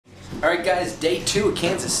Alright guys, day 2 of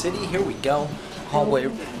Kansas City. Here we go.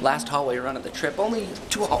 Last hallway run of the trip. Only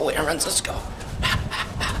 2 hallway runs. Let's go.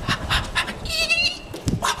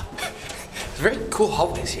 Very cool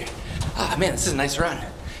hallways here. Ah man, this is a nice run.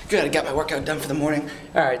 Good, I got my workout done for the morning.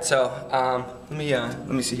 Alright, so let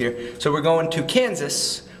me see here. So we're going to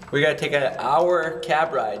Kansas. We gotta take an hour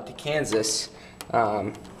cab ride to Kansas.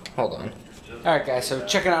 Hold on. Alright guys, so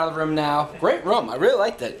checking out of the room now. Great room, I really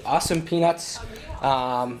liked it. Awesome peanuts.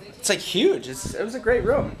 It's like huge. It was a great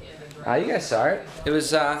room. You guys saw it. It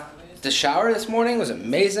was, the shower this morning was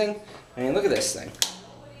amazing. I mean, look at this thing.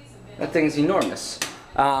 That thing's enormous.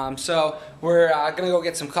 So we're gonna go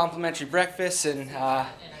get some complimentary breakfast and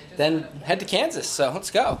then head to Kansas. So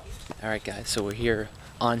let's go. Alright guys, so we're here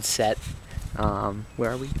on set.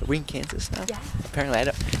 Where are we? Are we in Kansas now? Yeah. Apparently, I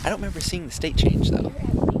don't remember seeing the state change though.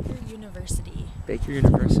 We're at Baker University. Baker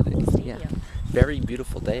University. Yeah. Very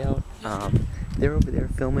beautiful day out. They're over there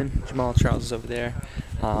filming. Jamal Charles is over there.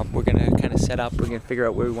 We're gonna kind of set up. We're gonna figure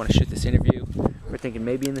out where we want to shoot this interview. We're thinking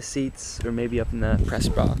maybe in the seats or maybe up in the press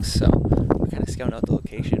box. So we're kind of scouting out the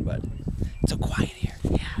location, but it's so quiet here.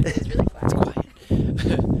 Yeah, it's really quiet. It's quiet.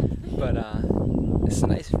 But it's a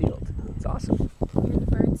nice field. It's awesome. Hear the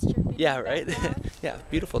birds chirping. Yeah, right. Yeah,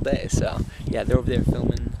 beautiful day. So yeah, they're over there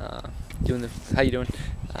filming, doing the. How you doing?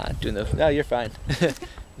 Doing the. No, you're fine.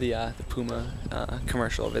 The Puma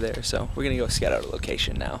commercial over there. So we're gonna go scout out a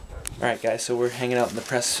location now. All right, guys. So we're hanging out in the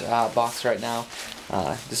press box right now.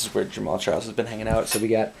 This is where Jamal Charles has been hanging out. So we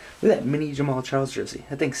got look at that mini Jamal Charles jersey.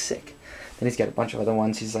 That thing's sick. Then he's got a bunch of other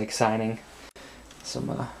ones. He's like signing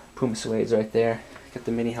some Puma suedes right there. Got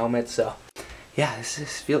the mini helmet. So yeah,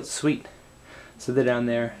 this feels sweet. So they're down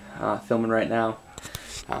there filming right now.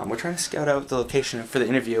 We're trying to scout out the location for the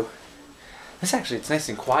interview. It's nice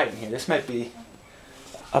and quiet in here. This might be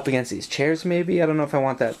up against these chairs maybe. I don't know if I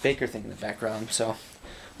want that Baker thing in the background. So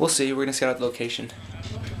we'll see. We're going to scout out the location.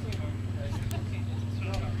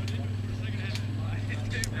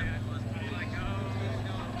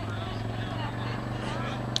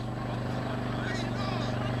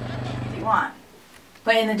 You want,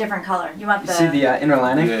 but in a different color. You want the. You see the inner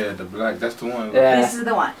lining? Yeah, the black. That's the one. Yeah. This is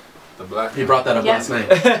the one. The black. He brought that up last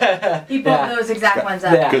night. He pulled those exact ones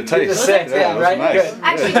up. Yeah. Good taste. Sick, yeah, right? Nice. Good.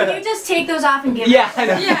 Actually, can you just take those off and give Yeah,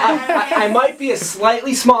 them? I might be a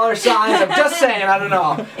slightly smaller size. I'm just saying. I don't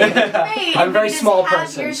know. Great. I'm a very You just small have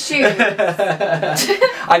person. Your shoes.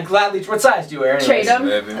 I'd gladly. What size do you wear? Anyways? Trade them.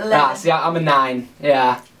 11. See, I'm a 9.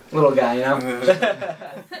 Yeah. Little guy, you know?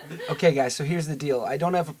 Okay, guys, so here's the deal. I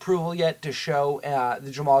don't have approval yet to show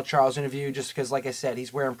the Jamal Charles interview just because, like I said,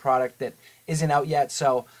 he's wearing product that isn't out yet,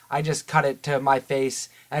 so I just cut it to my face,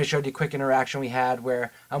 and I showed you a quick interaction we had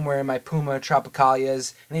where I'm wearing my Puma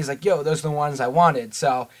Tropicalias, and he's like, yo, those are the ones I wanted.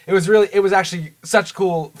 So it was actually such a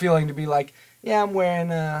cool feeling to be like, yeah, I'm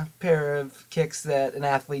wearing a pair of kicks that an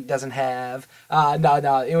athlete doesn't have.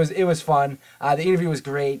 No, it was fun. The interview was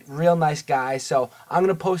great. Real nice guy. So I'm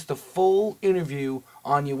gonna post the full interview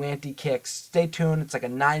on YoAnty Kicks. Stay tuned. It's like a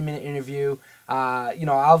 9-minute interview. You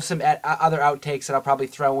know, I'll have some other outtakes that I'll probably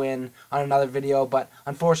throw in on another video, but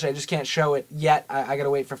unfortunately I just can't show it yet. I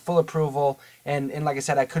gotta wait for full approval, and like I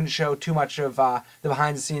said, I couldn't show too much of the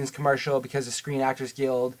behind the scenes commercial because of Screen Actors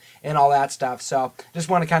Guild and all that stuff. So just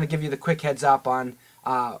want to kind of give you the quick heads up on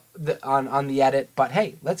the edit. But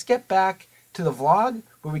hey, let's get back to the vlog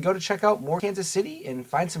where we go to check out more Kansas City and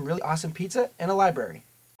find some really awesome pizza and a library.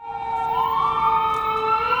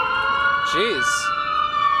 Jeez.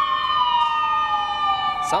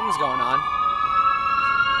 Something's going on.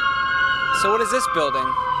 So what is this building?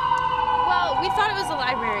 Well, we thought it was a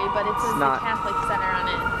library, but it says the Catholic Center on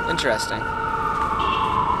it. Interesting.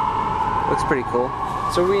 Looks pretty cool.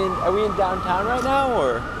 So are we in downtown right now,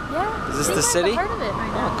 or? Yeah. Is this the city? Part of it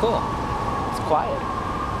right now. Oh, cool. It's quiet.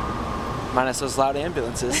 Minus those loud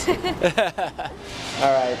ambulances.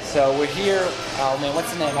 Alright, so we're here. Oh man,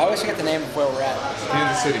 what's the name? I always forget the name of where we're at.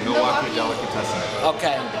 Kansas City, Milwaukee Delicatessen.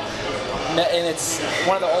 Okay. And it's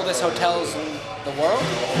one of the oldest hotels in the world?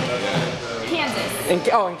 Kansas. In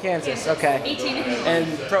Kansas, okay. 1850. And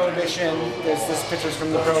Prohibition, there's this pictures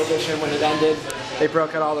from the Prohibition when it ended. They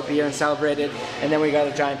broke out all the beer and celebrated, and then we got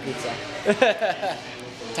a giant pizza.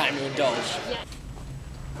 Time to indulge. Yeah.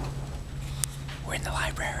 We're in the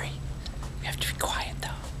library. We have to be quiet though.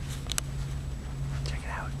 Check it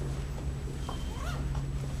out.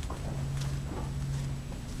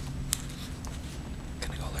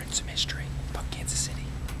 Gonna go learn some history about Kansas City.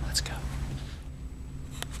 Let's go.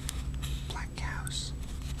 Black cows.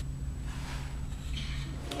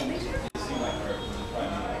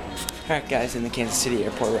 Alright guys, in the Kansas City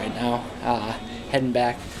airport right now. Heading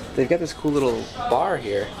back. They've got this cool little bar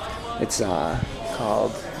here. It's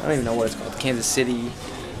called, I don't even know what it's called, Kansas City,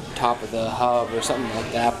 top of the hub or something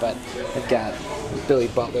like that, but they've got Billy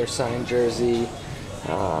Butler signed jersey,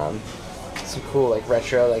 some cool like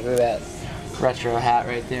retro, like look at that retro hat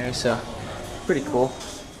right there, so pretty cool.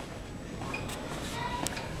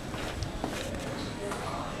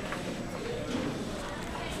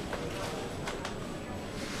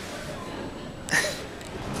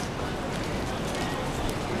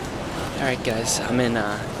 Alright guys, I'm in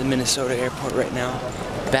the Minnesota airport right now.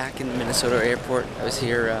 Back in the Minnesota airport. I was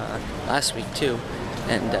here last week too,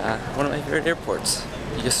 and one of my favorite airports.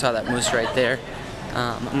 You just saw that moose right there.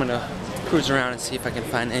 I'm gonna cruise around and see if I can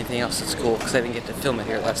find anything else that's cool, because I didn't get to film it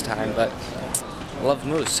here last time, but I love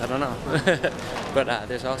moose, I don't know. But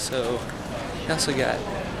there's also, they also got,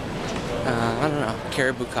 I don't know,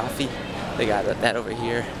 caribou coffee. They got that over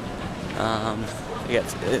here. They got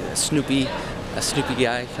a Snoopy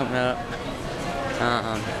guy coming up.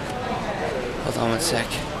 Hold on one sec.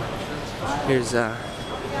 Here's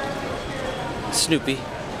Snoopy.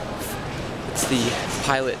 It's the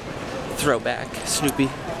pilot throwback Snoopy.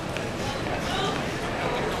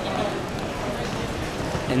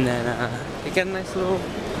 And then they got a nice little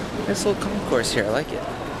concourse here. I like it.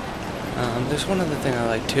 There's one other thing I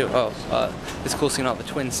like too. Oh, it's cool seeing all the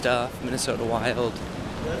Twin stuff, Minnesota Wild,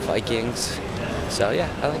 Vikings. So yeah,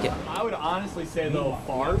 I like it. I would honestly say though,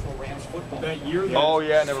 that year. Oh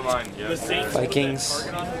yeah, never mind. Yeah. Vikings,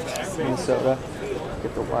 Minnesota,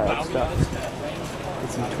 get the Wild stuff,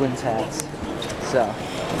 get some Twins hats. So,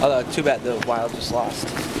 although too bad the Wild just lost.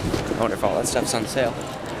 I wonder if all that stuff's on sale.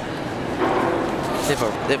 They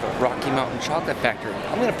have a Rocky Mountain chocolate factory.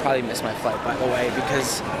 I'm gonna probably miss my flight, by the way,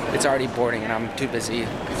 because it's already boarding and I'm too busy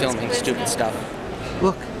filming stupid stuff.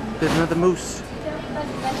 Look, there's another moose.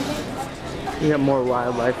 You got more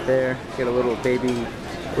wildlife there. You got a little baby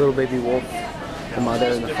wolf, the mother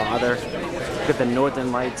and the father. You got the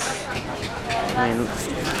northern lights. I mean,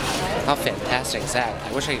 how fantastic is that?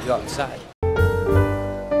 I wish I could go outside.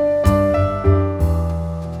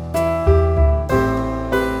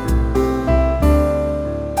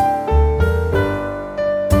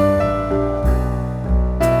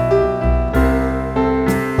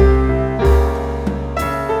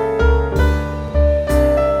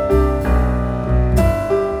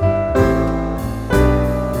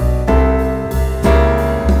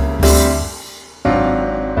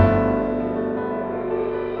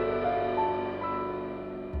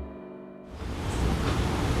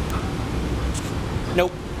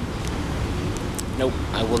 Nope. Nope,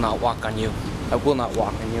 I will not walk on you. I will not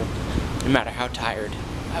walk on you. No matter how tired,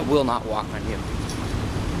 I will not walk on you.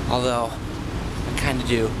 Although, I kinda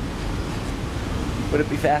do. Would it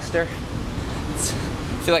be faster?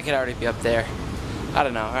 I feel like it'd already be up there. I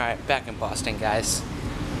don't know. Alright, back in Boston, guys.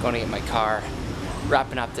 Going to get my car.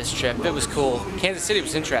 Wrapping up this trip. It was cool. Kansas City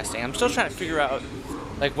was interesting. I'm still trying to figure out,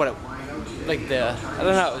 like, what it, like the, I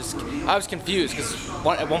don't know, I was confused, because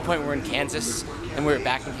at one point we were in Kansas, and we were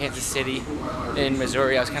back in Kansas City, in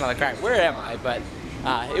Missouri. I was kind of like, all right, where am I? But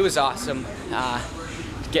it was awesome.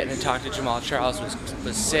 Getting to talk to Jamal Charles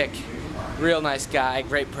was sick. Real nice guy,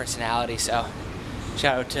 great personality. So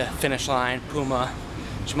shout out to Finish Line, Puma,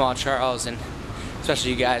 Jamal Charles, and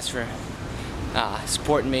especially you guys for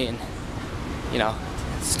supporting me, and you know,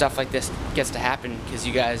 stuff like this gets to happen because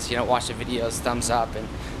you guys, you know, watch the videos, thumbs up, and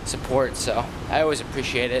support. So I always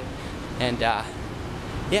appreciate it. And yeah,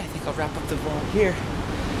 I think I'll wrap up the vlog here.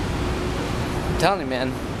 I'm telling you,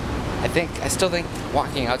 man, I still think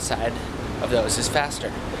walking outside of those is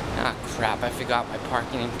faster. Ah, crap, I forgot my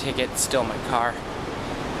parking ticket, still in my car.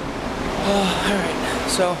 Alright,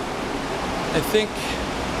 so I think,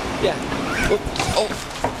 yeah. Oh.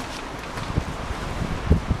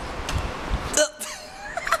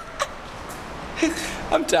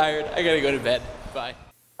 I'm tired, I gotta go to bed. Bye.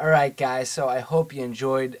 Alright guys, so I hope you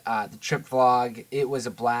enjoyed the trip vlog. It was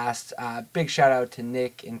a blast. Big shout out to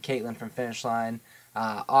Nick and Caitlin from Finish Line.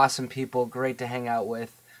 Awesome people, great to hang out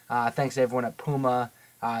with. Thanks to everyone at Puma.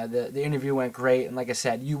 The interview went great, and like I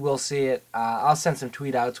said, you will see it. I'll send some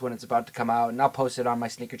tweet outs when it's about to come out, and I'll post it on my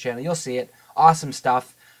sneaker channel. You'll see it. Awesome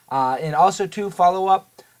stuff. And also to follow up,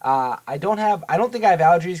 I don't think I have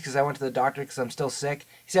allergies because I went to the doctor because I'm still sick.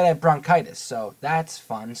 He said I have bronchitis, so that's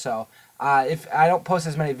fun. So if I don't post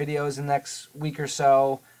as many videos in the next week or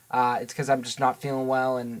so, it's because I'm just not feeling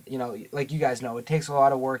well, and you know, like you guys know, it takes a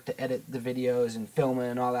lot of work to edit the videos and film it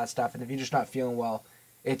and all that stuff, and if you're just not feeling well,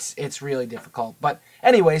 it's really difficult. But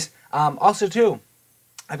anyways, also too,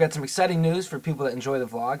 I've got some exciting news for people that enjoy the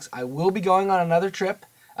vlogs. I will be going on another trip,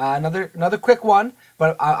 another quick one,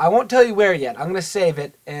 but I won't tell you where yet. I'm gonna save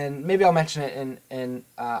it, and maybe I'll mention it in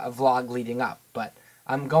a vlog leading up. But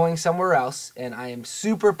I'm going somewhere else, and I am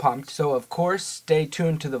super pumped. So, of course, stay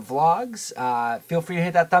tuned to the vlogs. Feel free to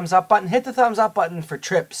hit that thumbs up button. Hit the thumbs up button for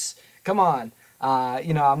trips. Come on.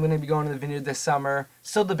 You know, I'm going to be going to the vineyard this summer.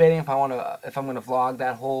 Still debating if I'm going to vlog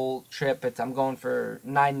that whole trip. I'm going for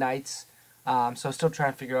 9 nights. So still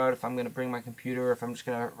trying to figure out if I'm going to bring my computer or if I'm just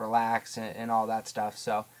going to relax and all that stuff.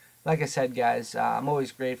 So, like I said, guys, I'm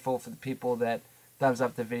always grateful for the people that thumbs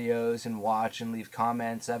up the videos and watch and leave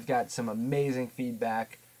comments. I've got some amazing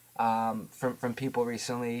feedback from people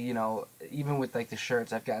recently. You know, even with like the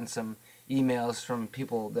shirts, I've gotten some emails from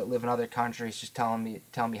people that live in other countries just telling me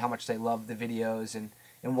how much they love the videos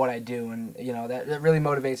and what I do, and you know that really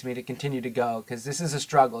motivates me to continue to go, because this is a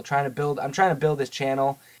struggle. I'm trying to build this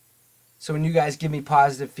channel. So when you guys give me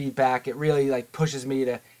positive feedback, it really like pushes me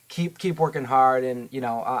to keep working hard, and you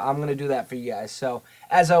know I'm gonna do that for you guys. So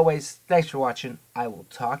as always, thanks for watching. I will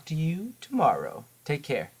talk to you tomorrow. Take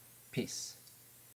care. Peace.